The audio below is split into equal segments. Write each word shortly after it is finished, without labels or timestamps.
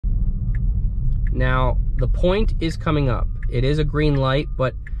Now, the point is coming up. It is a green light,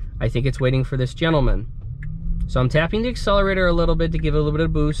 but I think it's waiting for this gentleman. So I'm tapping the accelerator a little bit to give it a little bit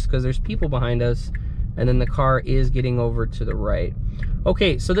of boost because there's people behind us, and then the car is getting over to the right.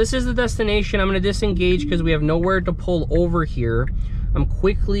 Okay, so this is the destination. I'm gonna disengage because we have nowhere to pull over here. I'm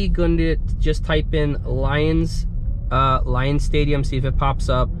quickly going to just type in Lions Stadium, see if it pops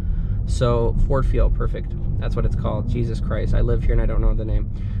up. So Ford Field, perfect. That's what it's called. Jesus Christ, I live here and I don't know the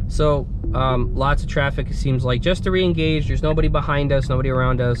name. So lots of traffic, it seems like. Just to re-engage, there's nobody behind us, nobody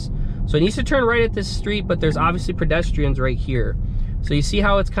around us. So it needs to turn right at this street, but there's obviously pedestrians right here. So you see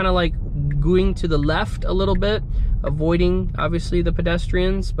how it's kind of like going to the left a little bit, avoiding obviously the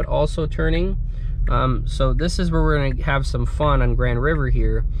pedestrians, but also turning. So this is where we're gonna have some fun on Grand River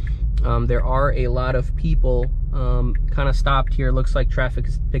here. There are a lot of people kind of stopped here. Looks like traffic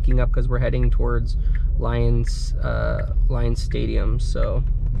is picking up because we're heading towards Lions Stadium. So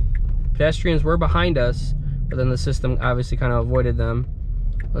pedestrians were behind us, but then the system obviously kind of avoided them.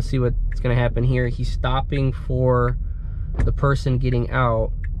 Let's see what's gonna happen here. He's stopping for the person getting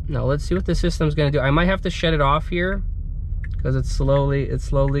out. Now let's see what the system's gonna do. I might have to shut it off here because it's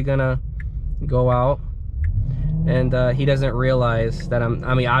slowly gonna go out. And he doesn't realize that I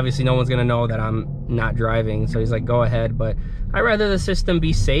mean, obviously no one's gonna know that I'm not driving, so he's like, go ahead. But I'd rather the system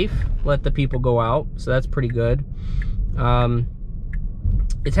be safe, let the people go out, so that's pretty good.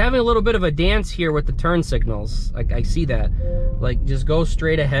 It's having a little bit of a dance here with the turn signals. Like, I see that. Like, just go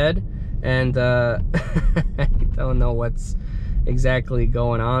straight ahead, and I don't know what's exactly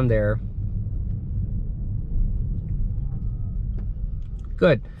going on there.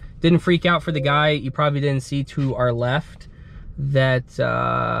 Good. Didn't freak out for the guy. You probably didn't see to our left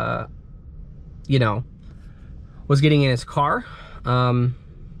that, you know, was getting in his car. But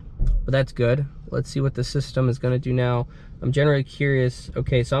that's good. Let's see what the system is going to do now. I'm generally curious.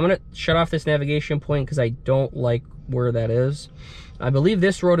 Okay, so I'm going to shut off this navigation point because I don't like where that is. I believe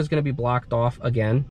this road is going to be blocked off again.